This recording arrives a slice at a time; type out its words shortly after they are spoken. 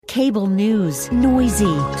Cable news,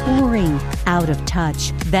 noisy, boring, out of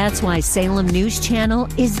touch. That's why Salem News Channel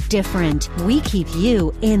is different. We keep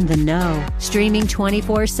you in the know. Streaming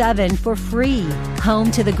 24/7 for free.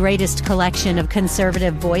 Home to the greatest collection of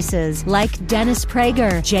conservative voices like Dennis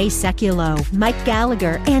Prager, Jay Sekulow, Mike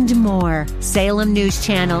Gallagher, and more. Salem News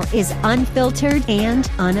Channel is unfiltered and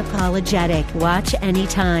unapologetic. Watch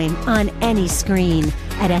anytime, on any screen,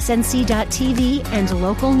 at snc.tv and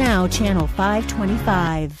Local Now Channel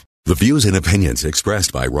 525. The views and opinions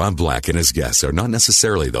expressed by Rob Black and his guests are not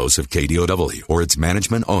necessarily those of KDOW or its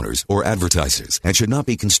management, owners, or advertisers and should not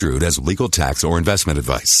be construed as legal, tax, or investment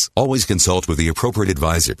advice. Always consult with the appropriate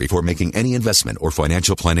advisor before making any investment or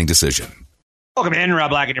financial planning decision. Welcome in,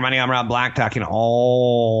 Rob Black and Your Money. I'm Rob Black, talking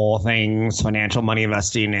all things financial, money,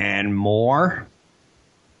 investing, and more.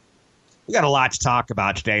 We got a lot to talk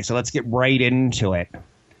about today, so let's get right into it.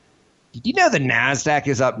 Did you know the NASDAQ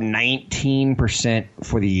is up 19%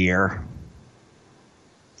 for the year?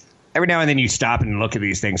 Every now and then you stop and look at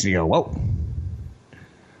these things and you go, whoa.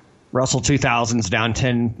 Russell 2000's down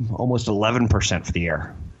 10, almost 11% for the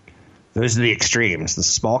year. Those are the extremes. The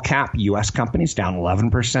small cap U.S. companies down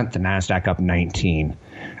 11%, the NASDAQ up 19%.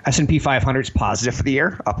 S&P 500 is positive for the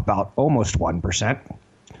year, up about almost 1%.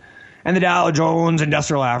 And the Dow Jones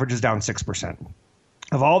Industrial Average is down 6%.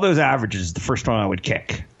 Of all those averages, the first one I would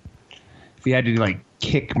kick. If you had to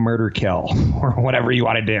kick, murder, kill, or whatever you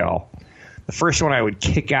want to do, the first one I would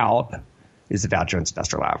kick out is the Dow Jones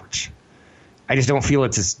Industrial Average. I just don't feel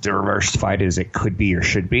it's as diversified as it could be or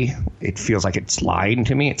should be. It feels like it's lying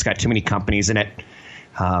to me. It's got too many companies in it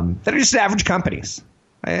that are just average companies.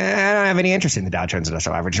 I don't have any interest in the Dow Jones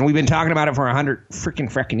Industrial Average, and we've been talking about it for 100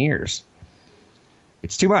 freaking years.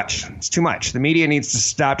 It's too much. It's too much. The media needs to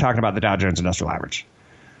stop talking about the Dow Jones Industrial Average.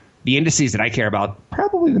 The indices that I care about,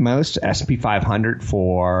 probably the most, S&P 500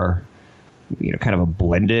 for, kind of a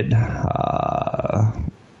blended.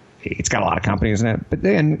 It's got a lot of companies in it. But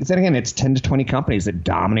then again, it's 10 to 20 companies that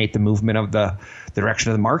dominate the movement of the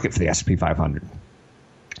direction of the market for the S&P 500.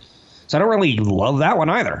 So I don't really love that one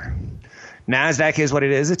either. NASDAQ is what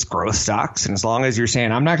it is. It's growth stocks. And as long as you're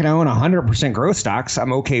saying, I'm not going to own 100% growth stocks,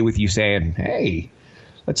 I'm okay with you saying, hey,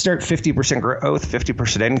 let's start 50% growth,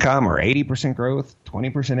 50% income, or 80% growth,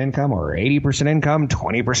 20% income, or 80% income,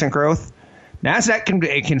 20% growth.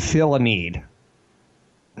 NASDAQ can fill a need.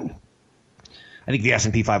 I think the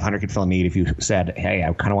S&P 500 could fill a need if you said, hey,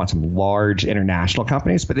 I kind of want some large international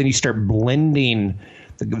companies, but then you start blending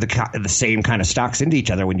the same kind of stocks into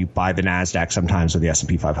each other when you buy the NASDAQ sometimes with the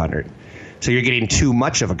S&P 500. So you're getting too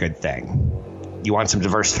much of a good thing. You want some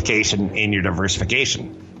diversification in your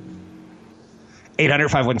diversification.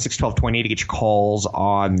 800-516-1220 to get your calls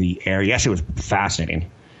on the air. Yes, it was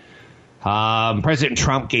fascinating. President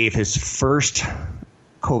Trump gave his first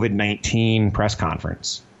COVID-19 press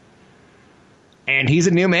conference. And he's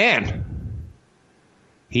a new man.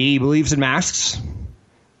 He believes in masks.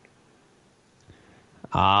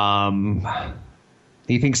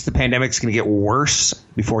 He thinks the pandemic's going to get worse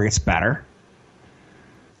before it gets better.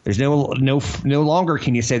 There's no longer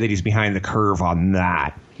can you say that he's behind the curve on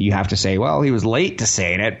that. You have to say, well, he was late to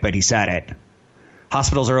saying it, but he said it.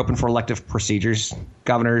 Hospitals are open for elective procedures.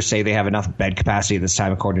 Governors say they have enough bed capacity this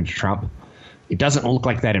time, according to Trump. It doesn't look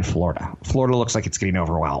like that in Florida. Florida looks like it's getting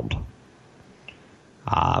overwhelmed.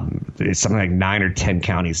 It's something like 9 or 10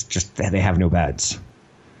 counties, just they have no beds.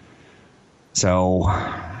 So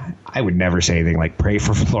I would never say anything like pray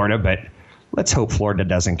for Florida, but let's hope Florida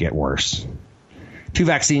doesn't get worse. 2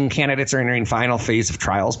 vaccine candidates are entering final phase of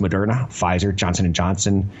trials: Moderna, Pfizer, Johnson &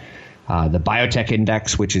 Johnson. The biotech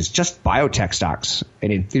index, which is just biotech stocks.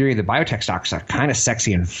 And in theory, the biotech stocks are kind of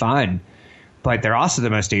sexy and fun, but they're also the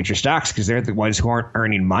most dangerous stocks because they're the ones who aren't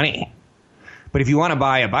earning money. But if you want to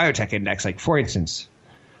buy a biotech index, like for instance,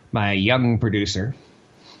 my young producer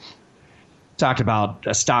talked about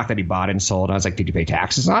a stock that he bought and sold. I was like, did you pay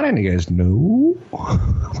taxes on it? And he goes, no.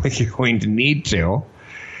 Like, you're going to need to.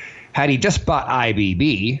 Had he just bought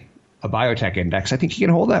IBB, a biotech index, I think he can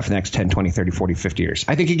hold that for the next 10, 20, 30, 40, 50 years.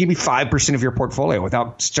 I think he can give you 5% of your portfolio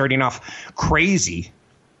without starting off crazy.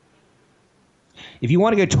 If you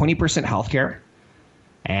want to go 20% healthcare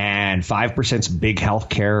and 5% big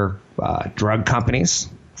healthcare drug companies,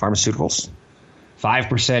 pharmaceuticals,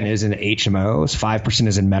 5% is in HMOs, 5%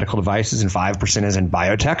 is in medical devices, and 5% is in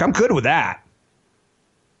biotech, I'm good with that.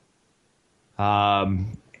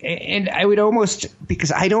 And I would almost,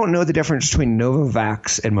 because I don't know the difference between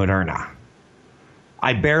Novavax and Moderna.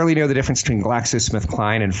 I barely know the difference between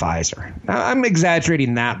GlaxoSmithKline and Pfizer. Now, I'm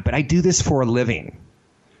exaggerating that, but I do this for a living.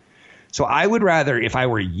 So I would rather, if I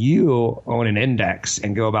were you, own an index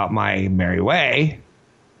and go about my merry way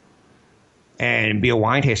and be a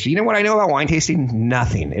wine taster. You know what I know about wine tasting?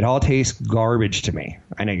 Nothing. It all tastes garbage to me.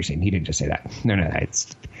 I know you're saying he didn't just say that. No,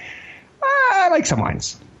 it's I like some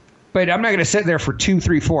wines, but I'm not going to sit there for 2,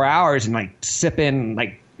 3, 4 hours and like sip in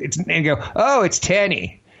like it's and go, oh, it's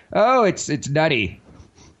tanny. Oh, it's nutty.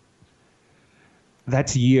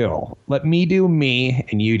 That's you. Let me do me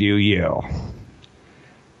and you do you.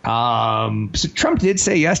 So Trump did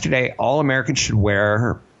say yesterday all Americans should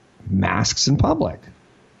wear masks in public.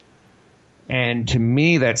 And to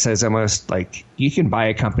me, that says almost like you can buy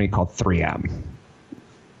a company called 3M.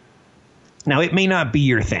 Now, it may not be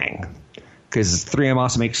your thing because 3M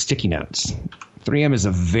also makes sticky notes. 3M is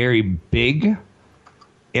a very big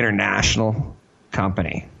international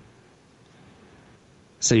company.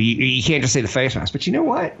 So you can't just say the face mask. But you know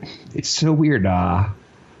what? It's so weird. I'm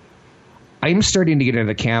starting to get into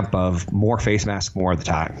the camp of more face masks more of the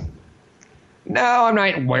time. No, I'm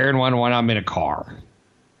not wearing one when I'm in a car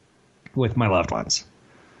with my loved ones.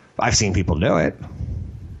 I've seen people do it.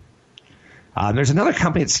 There's another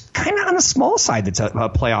company that's kind of on the small side that's a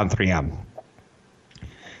play on 3M.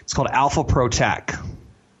 It's called Alpha Pro Tech.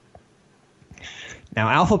 Now,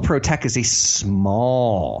 Alpha Pro Tech is a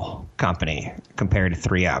small company compared to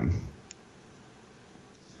 3M.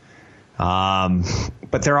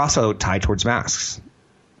 But they're also tied towards masks.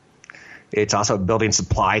 It's also a building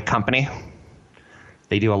supply company.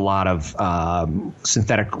 They do a lot of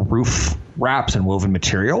synthetic roof wraps and woven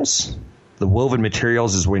materials. The woven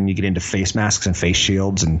materials is when you get into face masks and face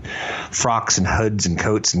shields and frocks and hoods and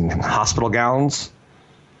coats and hospital gowns.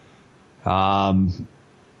 I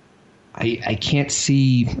can't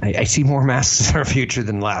see – I see more masks in our future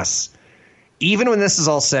than less. Even when this is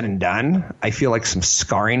all said and done, I feel like some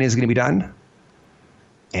scarring is going to be done.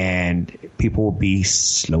 And people will be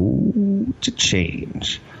slow to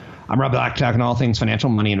change. I'm Rob Black, talking all things financial,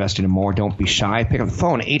 money, investing, and more. Don't be shy. Pick up the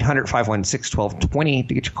phone, 800-516-1220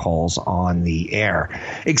 to get your calls on the air.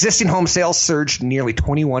 Existing home sales surged nearly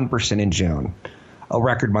 21% in June, a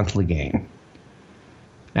record monthly gain.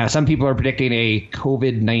 Now, some people are predicting a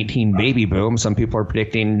COVID-19 baby boom. Some people are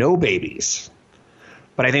predicting no babies.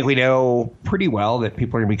 But I think we know pretty well that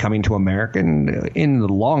people are going to be coming to America, and in the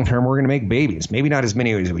long term, we're going to make babies. Maybe not as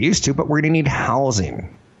many as we used to, but we're going to need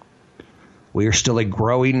housing. We are still a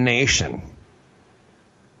growing nation.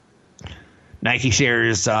 Nike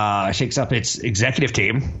shakes up its executive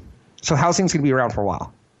team. So housing's going to be around for a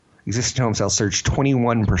while. Existing home sales surged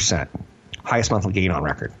 21%. Highest monthly gain on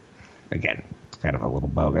record. Again, kind of a little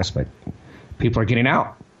bogus, but people are getting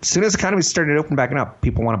out. As soon as the economy started opening back up,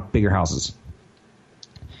 people want bigger houses.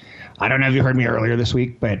 I don't know if you heard me earlier this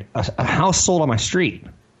week, but a house sold on my street.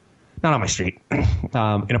 Not on my street. In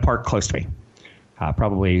a park close to me.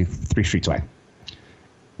 Probably 3 streets away,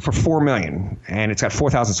 for $4 million, and it's got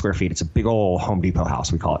 4,000 square feet. It's a big old Home Depot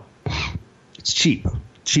house, we call it. It's cheap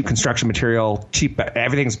construction material, cheap.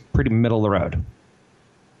 Everything's pretty middle of the road,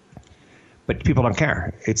 but people don't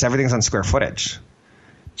care. Everything's on square footage.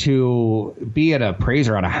 To be an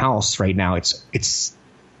appraiser on a house right now, it's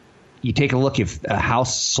you take a look if a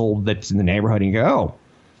house sold that's in the neighborhood, and you go, oh,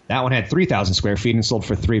 that one had 3,000 square feet and sold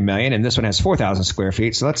for $3 million, and this one has 4,000 square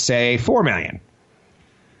feet, so let's say $4 million.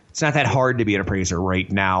 It's not that hard to be an appraiser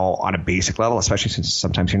right now on a basic level, especially since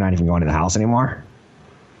sometimes you're not even going to the house anymore.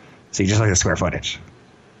 So you just look at the square footage.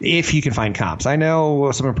 If you can find comps. I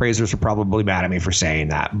know some appraisers are probably mad at me for saying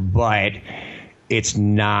that, but it's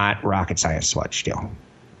not rocket science watch deal.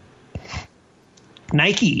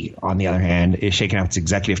 Nike, on the other hand, is shaking out its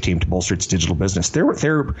executive team to bolster its digital business.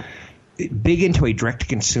 They're big into a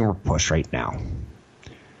direct-to-consumer push right now.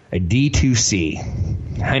 A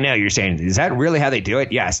D2C. I know you're saying, is that really how they do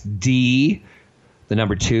it? Yes. D, the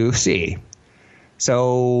number 2, C.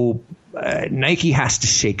 So Nike has to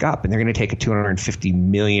shake up, and they're going to take a $250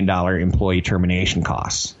 million employee termination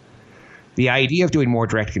cost. The idea of doing more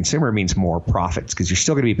direct-to-consumer means more profits because you're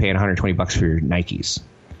still going to be paying $120 for your Nikes.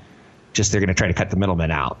 Just they're going to try to cut the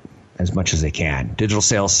middleman out as much as they can. Digital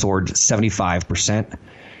sales soared 75%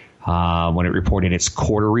 when it reported its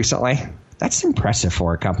quarter recently. That's impressive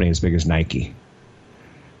for a company as big as Nike.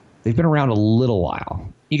 They've been around a little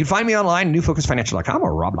while. You can find me online, newfocusfinancial.com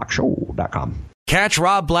or robblackshow.com. Catch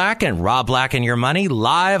Rob Black and Rob Black and Your Money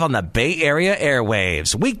live on the Bay Area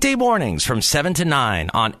airwaves, weekday mornings from 7 to 9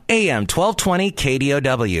 on AM 1220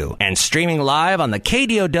 KDOW and streaming live on the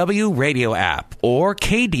KDOW radio app or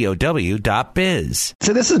KDOW.biz.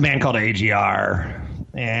 So this is a man called AGR,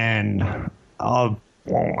 and I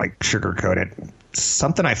won't sugarcoat it.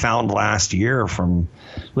 Something I found last year from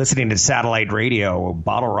listening to satellite radio,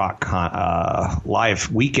 Bottle Rock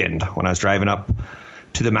live weekend when I was driving up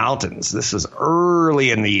to the mountains. This is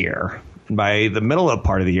early in the year. By the middle of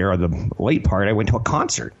part of the year or the late part, I went to a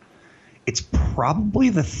concert. It's probably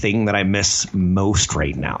the thing that I miss most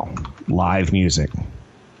right now, live music.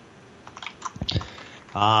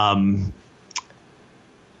 AJR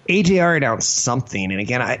announced something, and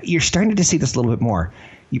again, you're starting to see this a little bit more.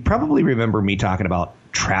 You probably remember me talking about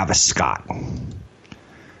Travis Scott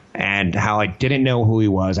and how I didn't know who he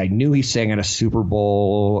was. I knew he sang at a Super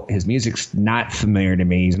Bowl. His music's not familiar to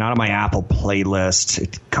me. He's not on my Apple playlist.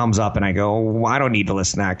 It comes up, and I go, well, I don't need to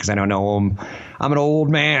listen to that because I don't know him. I'm an old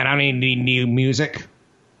man. I don't need new music.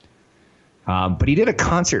 But he did a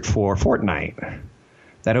concert for Fortnite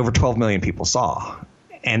that over 12 million people saw.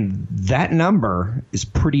 And that number is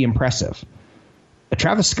pretty impressive. A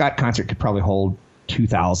Travis Scott concert could probably hold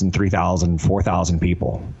 2,000, 3,000, 4,000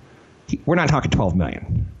 people. We're not talking 12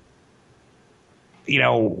 million. You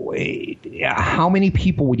know, how many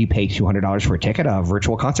people would you pay $200 for a ticket, a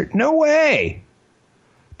virtual concert? No way.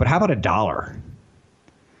 But how about $1?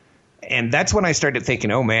 And that's when I started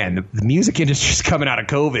thinking, oh, man, the music industry's coming out of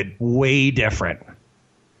COVID way different.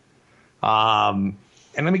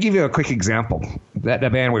 And let me give you a quick example. That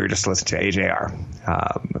band we were just listening to,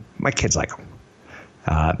 AJR, my kids like them.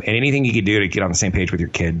 And anything you can do to get on the same page with your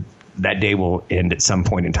kid, that day will end at some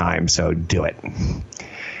point in time, so do it.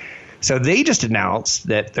 So they just announced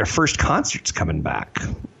that their first concert's coming back.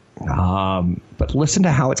 But listen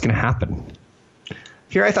to how it's going to happen.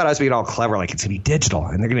 Here I thought I was being all clever, like it's going to be digital,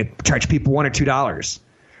 and they're going to charge people $1 or $2.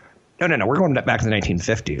 No. We're going back to the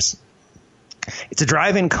 1950s. It's a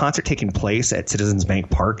drive-in concert taking place at Citizens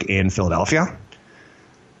Bank Park in Philadelphia.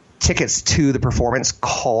 Tickets to the performance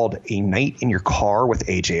called A Night in Your Car with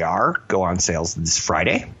AJR go on sales this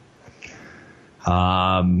Friday.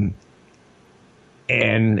 And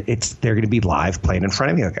they're going to be live playing in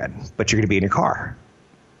front of you again, but you're going to be in your car.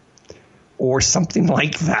 Or something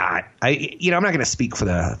like that. I'm not going to speak for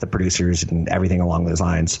the producers and everything along those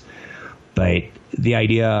lines. But the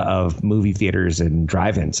idea of movie theaters and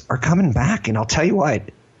drive-ins are coming back. And I'll tell you what,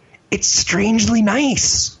 it's strangely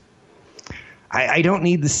nice. I don't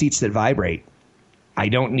need the seats that vibrate. I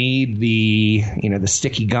don't need the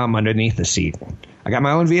sticky gum underneath the seat. I got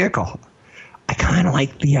my own vehicle. I kind of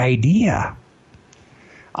like the idea.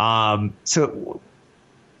 So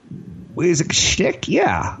is it shtick?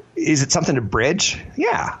 Yeah. Is it something to bridge?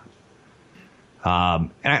 Yeah.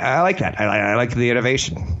 And I like that. I like the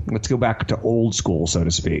innovation. Let's go back to old school, so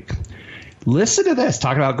to speak. Listen to this,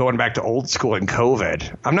 talking about going back to old school and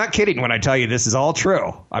COVID. I'm not kidding when I tell you this is all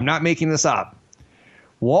true. I'm not making this up.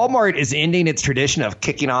 Walmart is ending its tradition of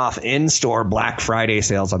kicking off in-store Black Friday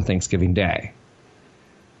sales on Thanksgiving Day.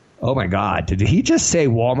 Oh, my God. Did he just say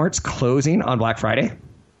Walmart's closing on Black Friday?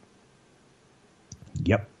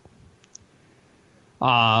 Yep.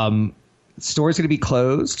 Store's going to be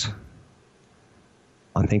closed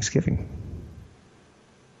on Thanksgiving.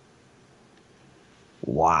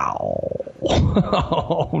 Wow.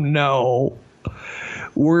 Oh, no.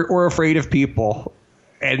 We're afraid of people.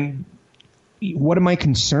 And one of my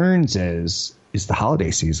concerns is the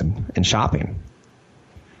holiday season and shopping.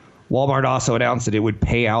 Walmart also announced that it would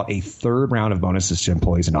pay out a third round of bonuses to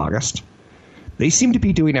employees in August. They seem to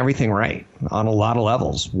be doing everything right on a lot of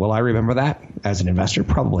levels. Will I remember that as an investor?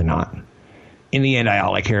 Probably not. In the end,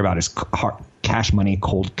 all I care about is cash money,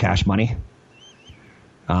 cold cash money.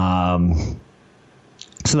 So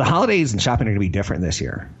the holidays and shopping are going to be different this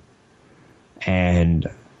year. And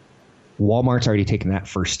Walmart's already taken that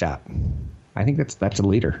first step. I think that's a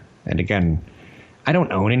leader. And again, I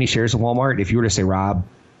don't own any shares of Walmart. If you were to say, Rob,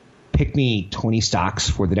 pick me 20 stocks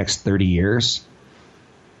for the next 30 years,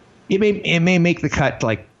 it may make the cut to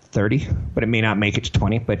like 30, but it may not make it to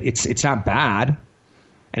 20. But it's not bad.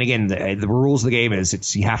 And again, the rules of the game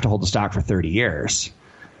is you have to hold the stock for 30 years.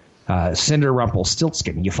 Cinder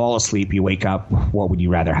Rumpelstiltskin. You fall asleep, you wake up. What would you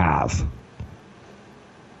rather have?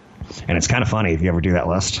 And it's kind of funny if you ever do that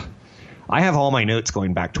list. I have all my notes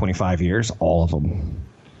going back 25 years, all of them.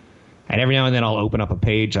 And every now and then I'll open up a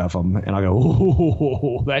page of them and I'll go,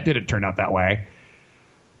 oh, that didn't turn out that way.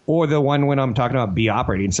 Or the one when I'm talking about B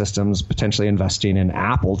operating systems, potentially investing in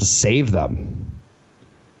Apple to save them.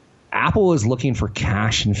 Apple is looking for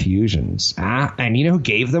cash infusions. And you know who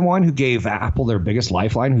gave them one? Who gave Apple their biggest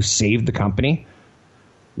lifeline? Who saved the company?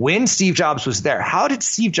 When Steve Jobs was there. How did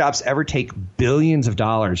Steve Jobs ever take billions of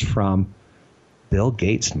dollars from Bill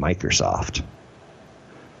Gates and Microsoft?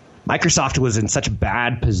 Microsoft was in such a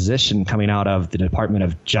bad position coming out of the Department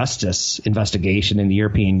of Justice investigation and the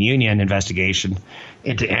European Union investigation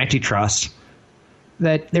into antitrust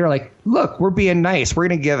that they were like, look, we're being nice. We're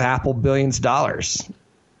going to give Apple billions of dollars.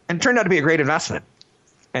 And it turned out to be a great investment.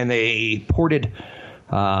 And they ported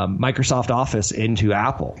Microsoft Office into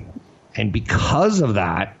Apple. And because of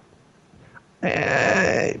that,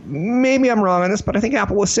 maybe I'm wrong on this, but I think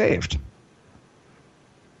Apple was saved.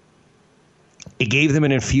 It gave them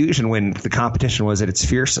an infusion when the competition was at its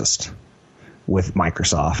fiercest with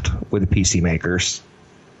Microsoft, with the PC makers.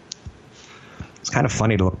 It's kind of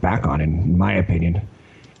funny to look back on, in my opinion.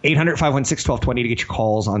 800-516-1220 to get your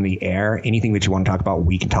calls on the air. Anything that you want to talk about,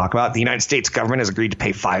 we can talk about. The United States government has agreed to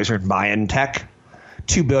pay Pfizer and BioNTech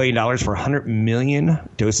 $2 billion for 100 million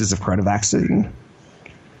doses of corona vaccine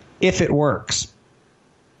if it works.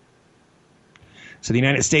 So the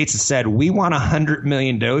United States has said, we want 100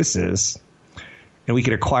 million doses, and we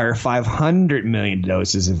could acquire 500 million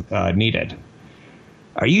doses if needed.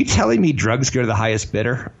 Are you telling me drugs go to the highest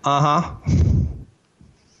bidder? Uh-huh.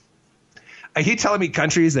 Are you telling me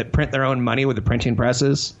countries that print their own money with the printing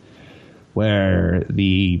presses, where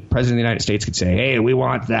the president of the United States could say, hey, we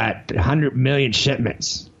want that 100 million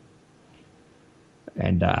shipments.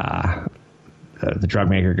 And the drug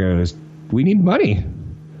maker goes, we need money.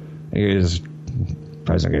 The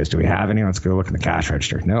president goes, do we have any? Let's go look in the cash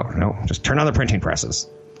register. No, just turn on the printing presses.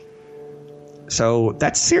 So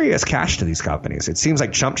that's serious cash to these companies. It seems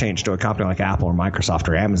like chump change to a company like Apple or Microsoft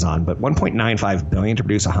or Amazon, but $1.95 billion to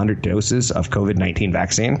produce 100 doses of COVID-19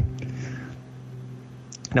 vaccine.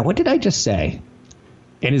 Now, what did I just say?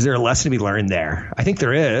 And is there a lesson to be learned there? I think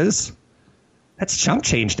there is. That's chump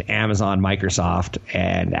change to Amazon, Microsoft,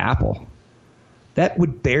 and Apple. That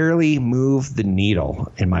would barely move the needle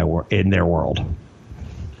in their world.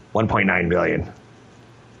 $1.9 billion.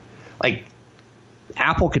 Like,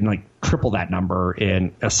 Apple can triple that number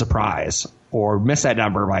in a surprise, or miss that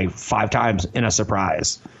number by 5 times in a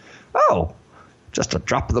surprise. Oh, just a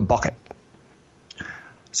drop of the bucket.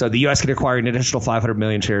 So the U.S. can acquire an additional 500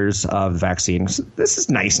 million shares of the vaccine. This is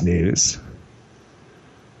nice news.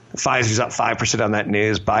 Pfizer's up 5% on that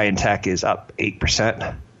news. BioNTech is up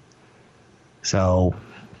 8%. So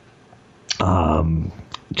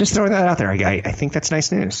just throwing that out there. I think that's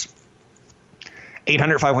nice news.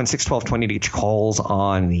 800-516-1220 to get your calls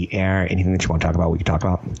on the air. Anything that you want to talk about, we can talk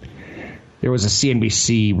about. There was a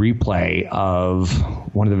CNBC replay of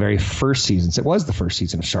one of the very first seasons. It was the first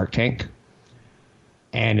season of Shark Tank.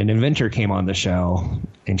 And an inventor came on the show,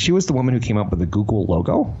 and she was the woman who came up with the Google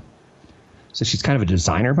logo. So she's kind of a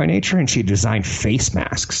designer by nature, and she designed face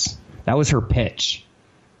masks. That was her pitch.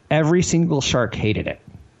 Every single shark hated it.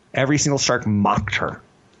 Every single shark mocked her.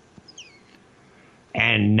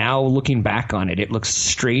 And now looking back on it, it looks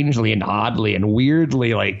strangely and oddly and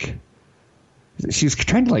weirdly like she was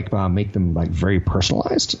trying to make them very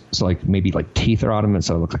personalized. So maybe teeth are on them, and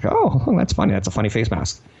so it looks like, oh, that's funny. That's a funny face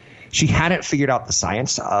mask. She hadn't figured out the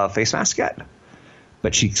science of face masks yet,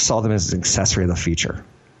 but she saw them as an accessory of the future.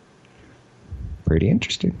 Pretty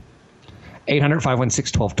interesting.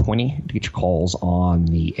 800-516-1220 to get your calls on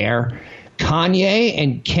the air. Kanye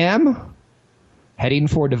and Kim heading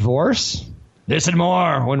for divorce. This and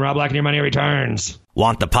more when Rob Black and Your Money returns.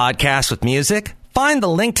 Want the podcast with music? Find the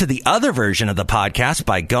link to the other version of the podcast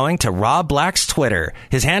by going to Rob Black's Twitter.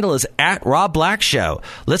 His handle is @RobBlackShow.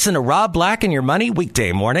 Listen to Rob Black and Your Money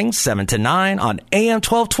weekday mornings, 7 to 9 on AM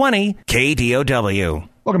 1220 KDOW.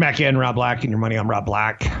 Welcome back in, Rob Black and Your Money. I'm Rob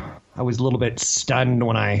Black. I was a little bit stunned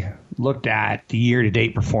when I looked at the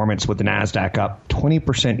year-to-date performance with the NASDAQ up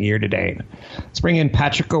 20% year-to-date. Let's bring in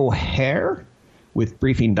Patrick O'Hare with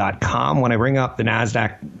Briefing.com. When I bring up the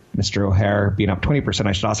NASDAQ, Mr. O'Hare being up 20%,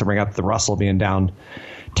 I should also bring up the Russell being down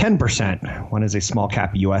 10%. One is a small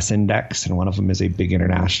cap U.S. index, and one of them is a big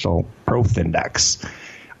international growth index.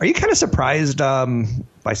 Are you kind of surprised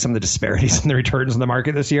by some of the disparities in the returns in the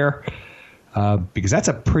market this year? Because that's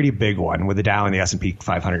a pretty big one, with the Dow and the S&P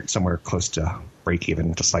 500 somewhere close to break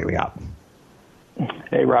even, to slightly up.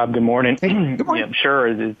 Hey, Rob. Good morning. Hey, good morning. Yeah, sure,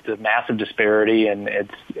 it's a massive disparity, and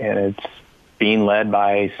it's being led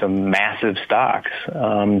by some massive stocks.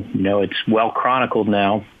 It's well chronicled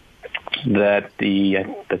now that the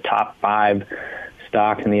top 5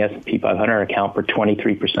 stocks in the S&P 500 account for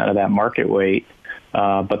 23% of that market weight,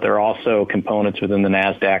 but there are also components within the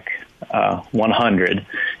NASDAQ 100.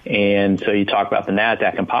 And so you talk about the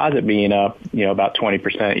NASDAQ composite being up, about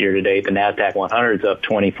 20% year to date. The NASDAQ 100 is up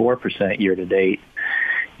 24% year to date.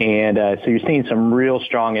 And so you're seeing some real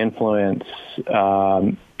strong influence,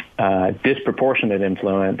 disproportionate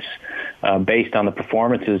influence based on the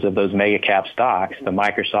performances of those mega cap stocks, the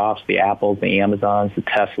Microsofts, the Apples, the Amazons, the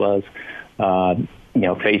Teslas,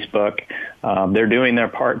 Facebook. They're doing their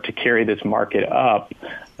part to carry this market up.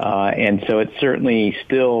 And so it's certainly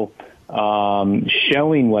still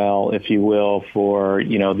showing well, if you will, for,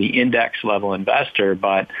 the index level investor.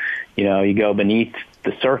 But, you go beneath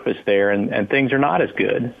the surface there, and things are not as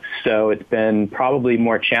good. So it's been probably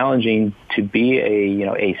more challenging to be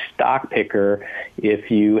a stock picker if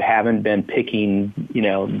you haven't been picking,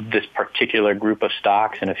 this particular group of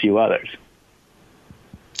stocks and a few others.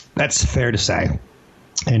 That's fair to say.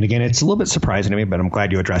 And again, it's a little bit surprising to me, but I'm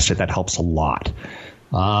glad you addressed it. That helps a lot.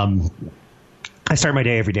 I start my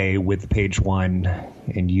day every day with page one,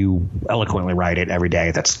 and you eloquently write it every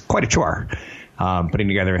day. That's quite a chore. Putting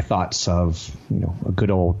together thoughts of, a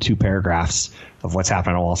good old 2 paragraphs of what's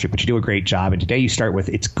happening on Wall Street. But you do a great job. And today you start with,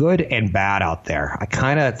 it's good and bad out there.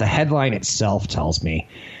 The headline itself tells me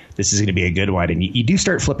this is going to be a good one. And you do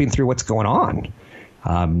start flipping through what's going on.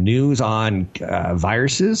 News on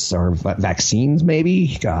viruses or vaccines,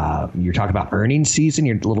 maybe. You're talking about earnings season.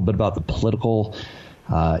 You're a little bit about the political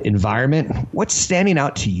environment. What's standing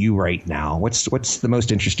out to you right now? What's the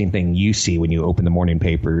most interesting thing you see when you open the morning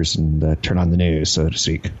papers and turn on the news, so to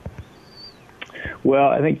speak? Well,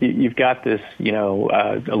 I think you've got this, a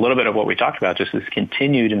little bit of what we talked about, just this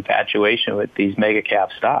continued infatuation with these mega cap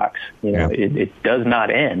stocks. It does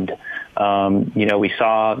not end. We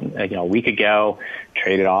saw, a week ago,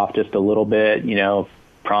 traded off just a little bit,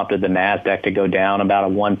 prompted the NASDAQ to go down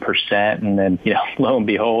about 1%. And then, lo and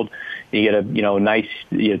behold, you get a nice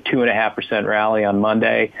 2.5% rally on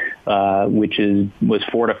Monday, which was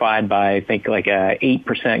fortified by, I think, like a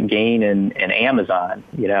 8% gain in Amazon,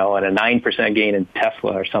 and a 9% gain in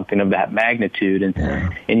Tesla or something of that magnitude,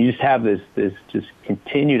 and you just have this just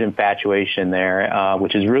continued infatuation there,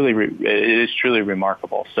 which is it is truly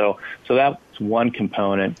remarkable. So that's one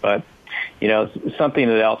component, but. Something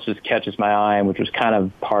that else just catches my eye, and which was kind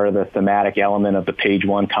of part of the thematic element of the page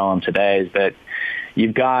one column today, is that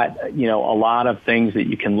you've got, a lot of things that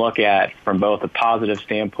you can look at from both a positive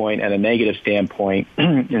standpoint and a negative standpoint.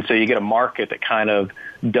 And so you get a market that kind of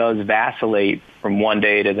does vacillate from one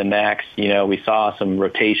day to the next. We saw some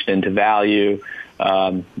rotation into value,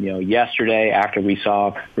 yesterday after we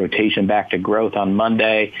saw rotation back to growth on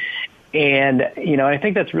Monday. And, I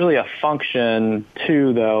think that's really a function,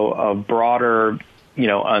 too, though, of broader,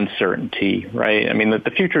 uncertainty, right? I mean,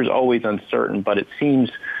 the future is always uncertain, but it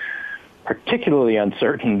seems particularly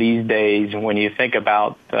uncertain these days when you think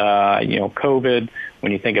about, COVID,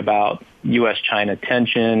 when you think about U.S.-China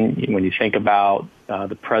tension, when you think about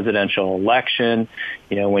the presidential election,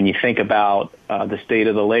 when you think about the state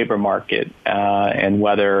of the labor market and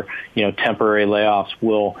whether, temporary layoffs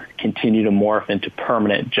will continue to morph into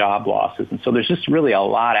permanent job losses. And so there's just really a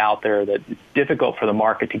lot out there that it's difficult for the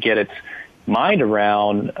market to get its mind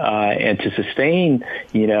around and to sustain,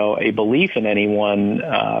 a belief in any one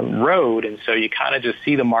road. And so you kind of just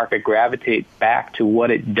see the market gravitate back to what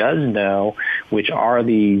it does know, which are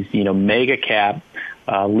these, mega cap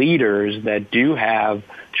leaders that do have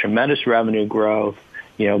tremendous revenue growth,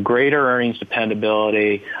 greater earnings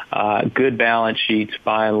dependability, good balance sheets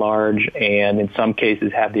by and large, and in some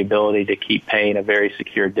cases have the ability to keep paying a very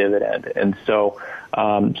secure dividend. And so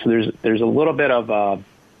there's a little bit of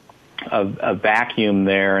a vacuum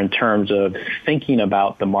there in terms of thinking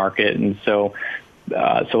about the market. And so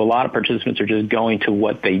a lot of participants are just going to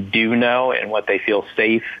what they do know and what they feel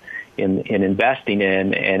safe in investing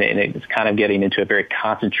in, and it's kind of getting into a very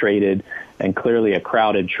concentrated and clearly a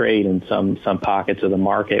crowded trade in some pockets of the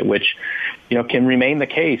market, which, can remain the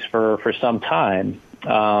case for some time.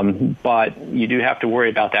 But you do have to worry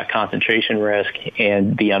about that concentration risk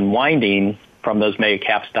and the unwinding from those mega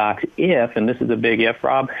cap stocks if, and this is a big if,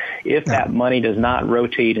 Rob, if that money does not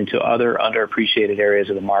rotate into other underappreciated areas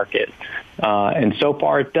of the market. And so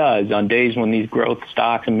far it does. On days when these growth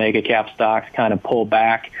stocks and mega cap stocks kind of pull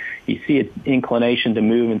back, you see an inclination to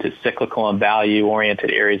move into cyclical and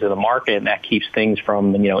value-oriented areas of the market, and that keeps things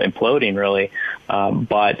from, imploding really.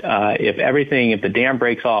 But if the dam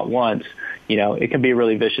breaks all at once, it can be a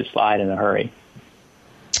really vicious slide in a hurry.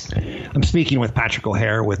 I'm speaking with Patrick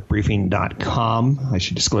O'Hare with Briefing.com. I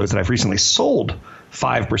should disclose that I've recently sold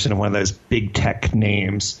 5% of one of those big tech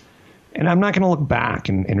names, and I'm not going to look back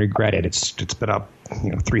and regret it. It's been up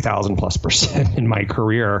 3,000+% in my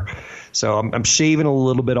career, so I'm shaving a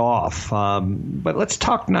little bit off. But let's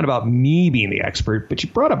talk not about me being the expert, but you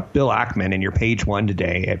brought up Bill Ackman in your page one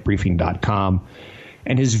today at Briefing.com.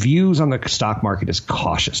 And his views on the stock market is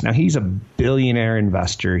cautious. Now, he's a billionaire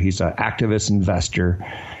investor. He's an activist investor.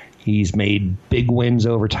 He's made big wins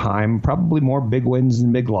over time, probably more big wins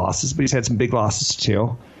than big losses, but he's had some big losses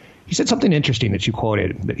too. He said something interesting that you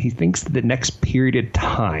quoted, that he thinks that the next period of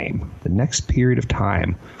time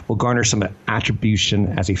will garner some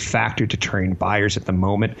attribution as a factor to deterring buyers at the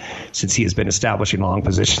moment, since he has been establishing long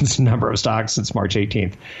positions in a number of stocks since March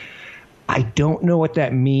 18th. I don't know what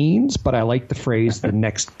that means, but I like the phrase the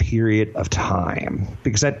next period of time,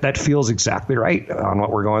 because that feels exactly right on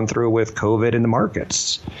what we're going through with COVID in the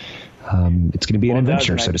markets. It's going to be an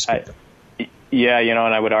adventure, so to speak. Yeah, and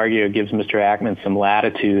I would argue it gives Mr. Ackman some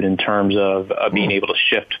latitude in terms of being able to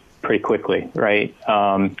shift pretty quickly, right?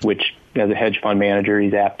 Which, as a hedge fund manager,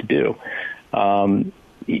 he's apt to do. And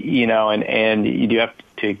you do have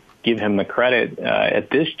to give him the credit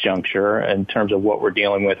at this juncture in terms of what we're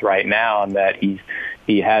dealing with right now, and that he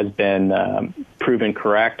has been proven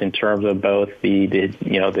correct in terms of both the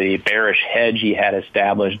bearish hedge he had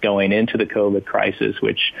established going into the COVID crisis,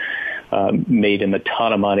 which made him a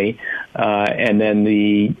ton of money, and then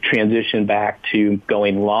the transition back to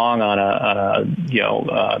going long on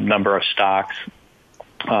a number of stocks,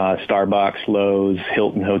 Starbucks, Lowe's,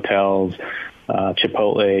 Hilton Hotels,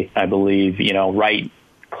 Chipotle, I believe, right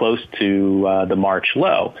close to the March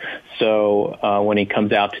low. So when he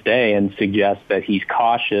comes out today and suggests that he's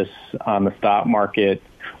cautious on the stock market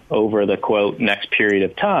over the, quote, next period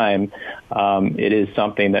of time, it is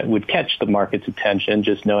something that would catch the market's attention,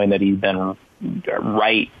 just knowing that he's been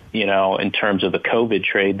right, in terms of the COVID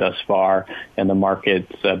trade thus far and the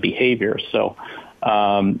market's behavior. So,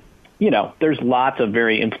 there's lots of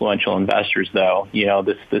very influential investors, though.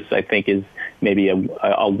 This I think is maybe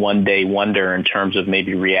a one-day wonder in terms of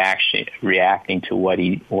maybe reacting to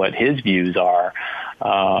what his views are.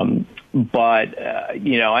 But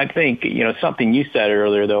I think, something you said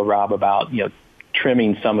earlier, though, Rob, about,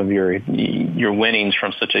 trimming some of your winnings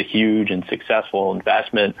from such a huge and successful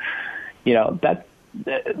investment, that's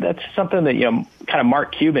something that, kind of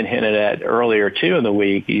Mark Cuban hinted at earlier, too, in the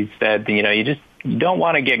week. He said, you don't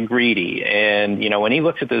want to get greedy. And, when he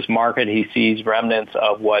looks at this market, he sees remnants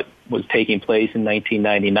of what was taking place in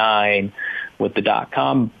 1999 with the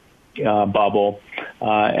dot-com bubble,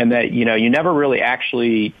 and that, you never really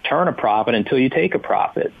actually turn a profit until you take a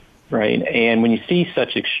profit, right? And when you see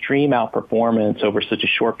such extreme outperformance over such a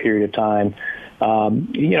short period of time,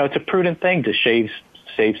 it's a prudent thing to save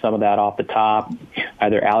some of that off the top,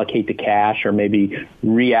 either allocate to cash or maybe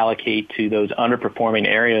reallocate to those underperforming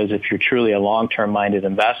areas if you're truly a long-term minded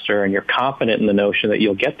investor and you're confident in the notion that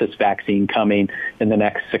you'll get this vaccine coming in the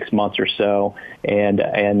next 6 months or so, and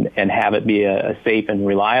have it be a safe and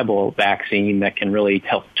reliable vaccine that can really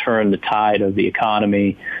help turn the tide of the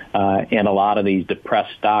economy and a lot of these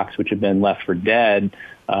depressed stocks which have been left for dead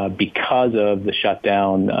because of the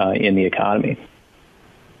shutdown in the economy.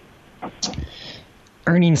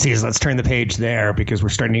 Earnings season, let's turn the page there because we're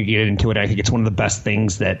starting to get into it. I think it's one of the best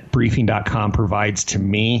things that Briefing.com provides to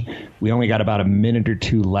me. We only got about a minute or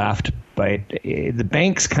two left, but the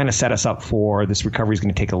banks kind of set us up for this recovery is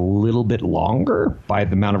going to take a little bit longer by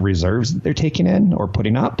the amount of reserves that they're taking in or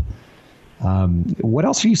putting up. What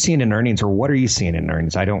else are you seeing in earnings, or what are you seeing in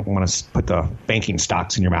earnings? I don't want to put the banking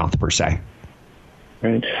stocks in your mouth per se.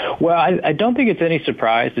 Right. Well, I don't think it's any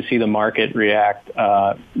surprise to see the market react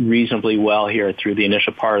reasonably well here through the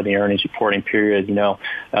initial part of the earnings reporting period.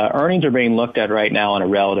 Earnings are being looked at right now on a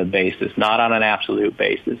relative basis, not on an absolute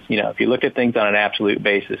basis. If you look at things on an absolute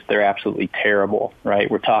basis, they're absolutely terrible, right?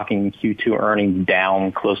 We're talking Q2 earnings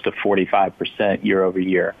down close to 45% year over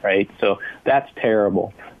year, right? So that's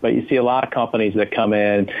terrible. But you see a lot of companies that come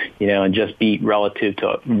in, and just beat relative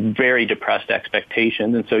to very depressed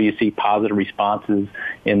expectations. And so you see positive responses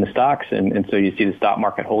in the stocks. And so you see the stock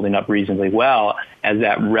market holding up reasonably well as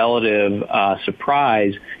that relative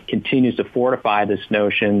surprise continues to fortify this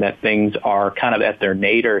notion that things are kind of at their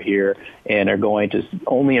nadir here and are going to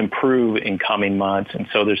only improve in coming months. And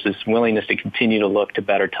so there's this willingness to continue to look to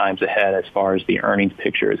better times ahead as far as the earnings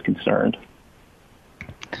picture is concerned.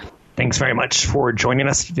 Thanks very much for joining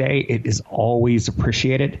us today. It is always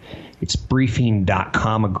appreciated. It's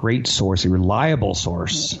Briefing.com, a great source, a reliable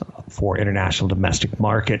source for international domestic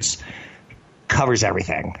markets. Covers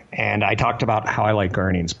everything. And I talked about how I like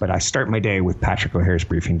earnings, but I start my day with Patrick O'Hare's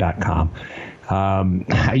Briefing.com.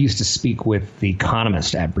 I used to speak with the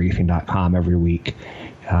economist at Briefing.com every week.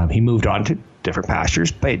 He moved on to different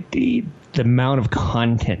pastures, but the amount of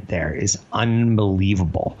content there is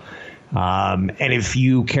unbelievable. And if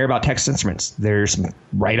you care about Texas Instruments, there's some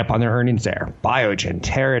right up on their earnings there. Biogen,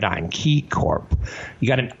 Teradyne, Key Corp. You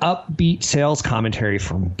got an upbeat sales commentary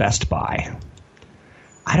from Best Buy.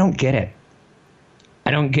 I don't get it.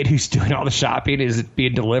 I don't get who's doing all the shopping. Is it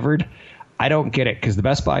being delivered? I don't get it because the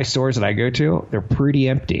Best Buy stores that I go to, they're pretty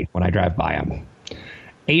empty when I drive by them.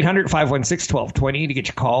 800-516-1220 to get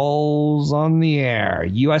your calls on the air.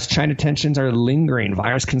 U.S.-China tensions are lingering.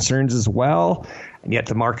 Virus concerns as well. And yet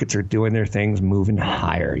the markets are doing their things, moving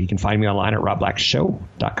higher. You can find me online at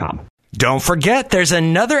robblackshow.com. Don't forget, there's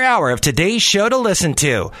another hour of today's show to listen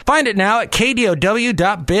to. Find it now at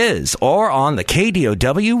KDOW.biz or on the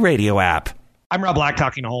KDOW radio app. I'm Rob Black,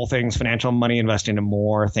 talking all things financial, money, investing, and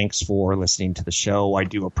more. Thanks for listening to the show. I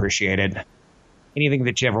do appreciate it. Anything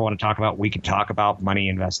that you ever want to talk about, we can talk about money,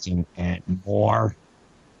 investing, and more.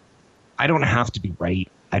 I don't have to be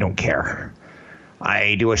right. I don't care.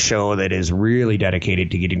 I do a show that is really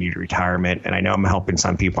dedicated to getting you to retirement, and I know I'm helping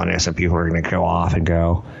some people, and some people are going to go off and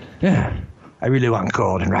go, yeah, I really want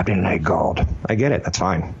gold and wrapped in egg gold. I get it. That's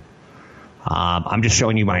fine. I'm just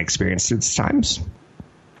showing you my experience through these times.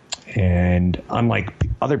 And unlike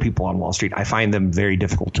other people on Wall Street, I find them very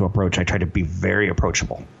difficult to approach. I try to be very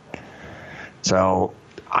approachable. So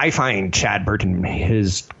I find Chad Burton,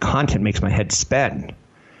 his content makes my head spin.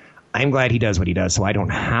 I'm glad he does what he does, so I don't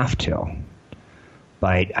have to.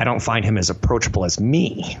 But I don't find him as approachable as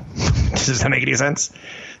me. Does that make any sense?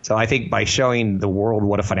 So I think by showing the world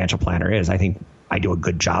what a financial planner is, I think I do a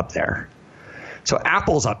good job there. So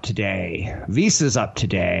Apple's up today. Visa's up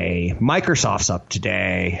today. Microsoft's up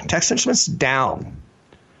today. Texas Instruments down.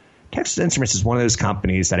 Texas Instruments is one of those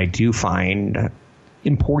companies that I do find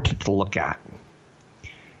important to look at.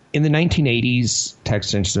 In the 1980s,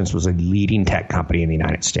 Texas Instruments was a leading tech company in the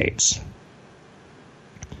United States.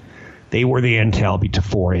 They were the Intel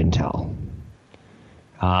before Intel.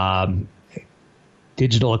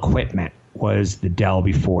 Digital equipment was the Dell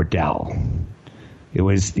before Dell. It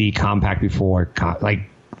was the Compaq before.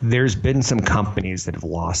 There's been some companies that have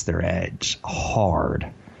lost their edge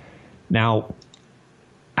hard. Now,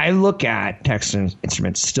 I look at Texas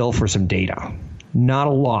Instruments still for some data. Not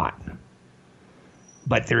a lot.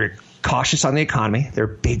 But they're cautious on the economy. They're a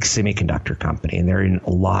big semiconductor company, and they're in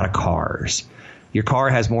a lot of cars. Your car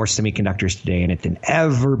has more semiconductors today in it than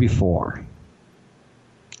ever before.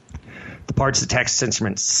 The parts that Texas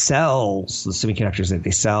Instruments sells, the semiconductors that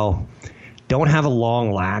they sell, don't have a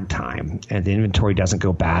long lag time, and the inventory doesn't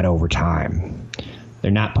go bad over time.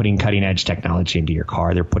 They're not putting cutting-edge technology into your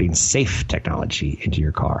car. They're putting safe technology into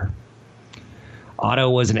your car. Auto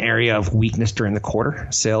was an area of weakness during the quarter.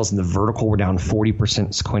 Sales in the vertical were down 40%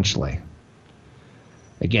 sequentially.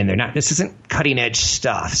 Again, this isn't cutting edge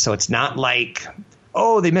stuff. So it's not like,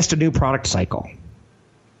 oh, they missed a new product cycle.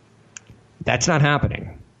 That's not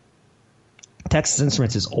happening. Texas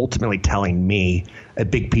Instruments is ultimately telling me a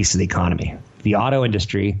big piece of the economy. The auto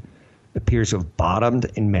industry appears to have bottomed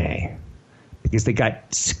in May because they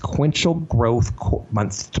got sequential growth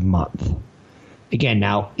month to month. Again,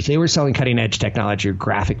 now, if they were selling cutting-edge technology or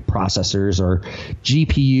graphic processors or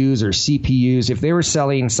GPUs or CPUs, if they were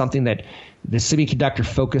selling something that the semiconductor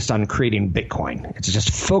focused on creating Bitcoin, it's just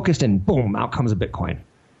focused and boom, out comes a Bitcoin,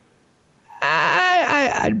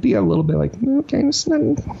 I'd be a little bit like, okay, it's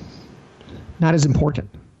not as important.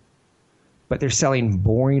 But they're selling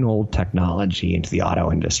boring old technology into the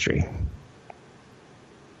auto industry.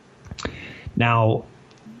 Now,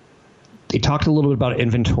 they talked a little bit about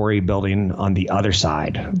inventory building on the other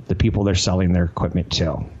side, the people they're selling their equipment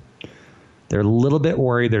to. They're a little bit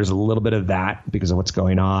worried. There's a little bit of that because of what's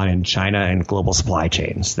going on in China and global supply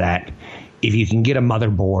chains, that if you can get a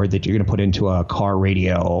motherboard that you're going to put into a car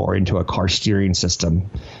radio or into a car steering system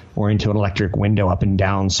or into an electric window up and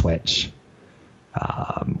down switch,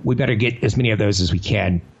 we better get as many of those as we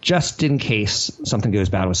can just in case something goes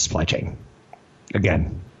bad with supply chain.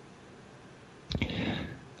 Again.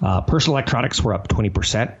 Personal electronics were up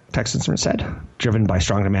 20%, Texas Instruments said, driven by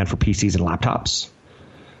strong demand for PCs and laptops.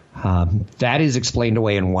 That is explained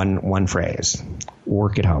away in one phrase: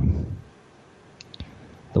 work at home.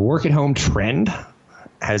 The work at home trend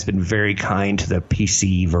has been very kind to the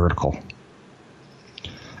PC vertical.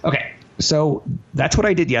 Okay, so that's what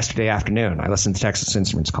I did yesterday afternoon. I listened to Texas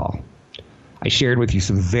Instruments call. I shared with you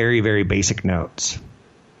some very, very basic notes.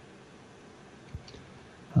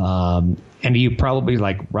 And you probably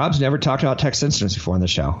like, Rob's never talked about Texas Instruments before on the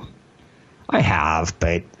show. I have,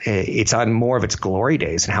 but it's on more of its glory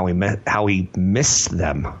days and how we miss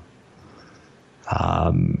them,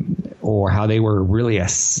 or how they were really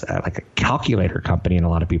like a calculator company in a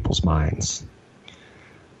lot of people's minds.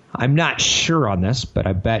 I'm not sure on this, but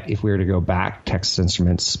I bet if we were to go back, Texas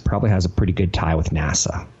Instruments probably has a pretty good tie with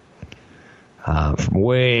NASA. From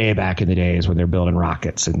way back in the days when they're building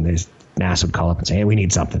rockets, and NASA would call up and say, hey, we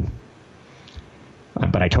need something.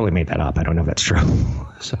 But I totally made that up. I don't know if that's true.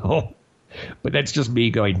 So, but that's just me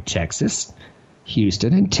going Texas,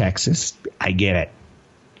 Houston, and Texas. I get it.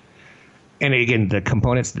 And again, the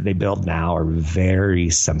components that they build now are very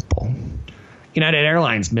simple. United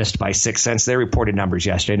Airlines missed by 6 cents. They reported numbers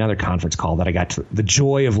yesterday, another conference call that I got the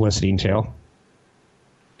joy of listening to.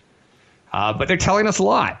 But they're telling us a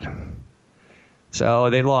lot. So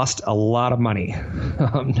they lost a lot of money,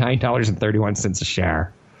 $9.31 a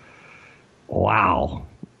share. Wow.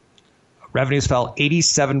 Revenues fell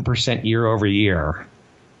 87% year over year.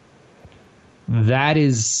 That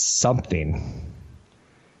is something.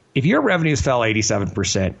 If your revenues fell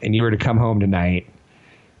 87% and you were to come home tonight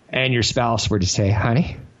and your spouse were to say,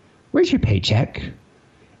 honey, where's your paycheck?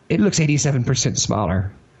 It looks 87%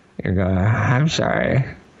 smaller. You're going, I'm sorry.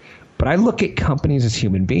 But I look at companies as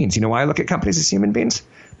human beings. You know why I look at companies as human beings?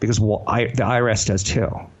 Because the IRS does too.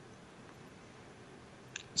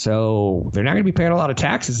 So they're not going to be paying a lot of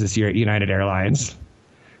taxes this year at United Airlines.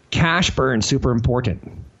 Cash burn, super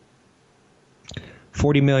important.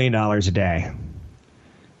 $40 million a day.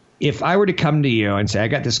 If I were to come to you and say, I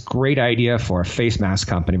got this great idea for a face mask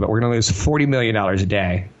company, but we're going to lose $40 million a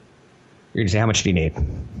day, you're going to say, how much do you need? I'm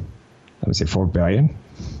going to say $4 billion.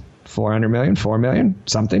 400 million, 4 million,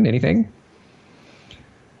 something, anything.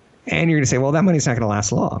 And you're going to say, well, that money's not going to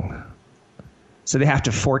last long. So they have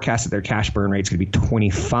to forecast that their cash burn rate is going to be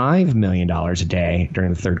 $25 million a day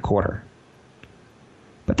during the third quarter.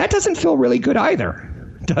 But that doesn't feel really good either,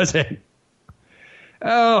 does it?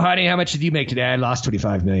 Oh, honey, how much did you make today? I lost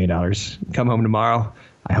 $25 million. Come home tomorrow.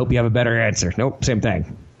 I hope you have a better answer. Nope, same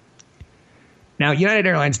thing. Now, United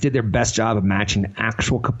Airlines did their best job of matching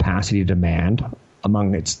actual capacity to demand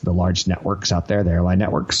among the large networks out there, the airline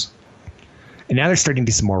networks. And now they're starting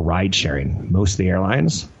to do some more ride sharing, most of the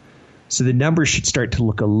airlines. So the numbers should start to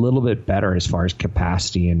look a little bit better as far as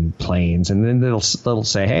capacity and planes. And then they'll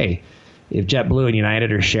say, hey, if JetBlue and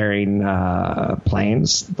United are sharing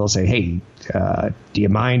planes, they'll say, hey, do you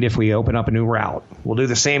mind if we open up a new route? We'll do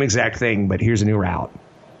the same exact thing, but here's a new route.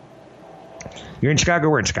 You're in Chicago,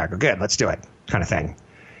 we're in Chicago. Good, let's do it, kind of thing.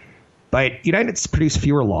 But United's produced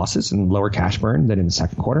fewer losses and lower cash burn than in the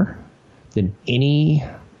second quarter than any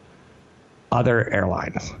other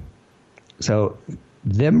airline. So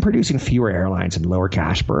them producing fewer airlines and lower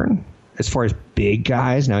cash burn, as far as big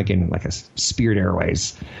guys, now again, like a Spirit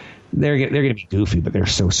Airways, they're going to be goofy, but they're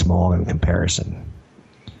so small in comparison.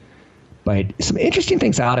 But some interesting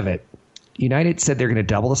things out of it. United said they're going to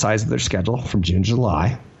double the size of their schedule from June to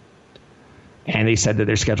July. And they said that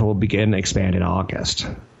their schedule will begin to expand in August.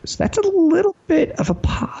 So that's a little bit of a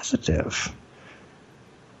positive.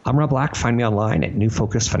 I'm Rob Black. Find me online at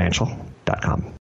newfocusfinancial.com.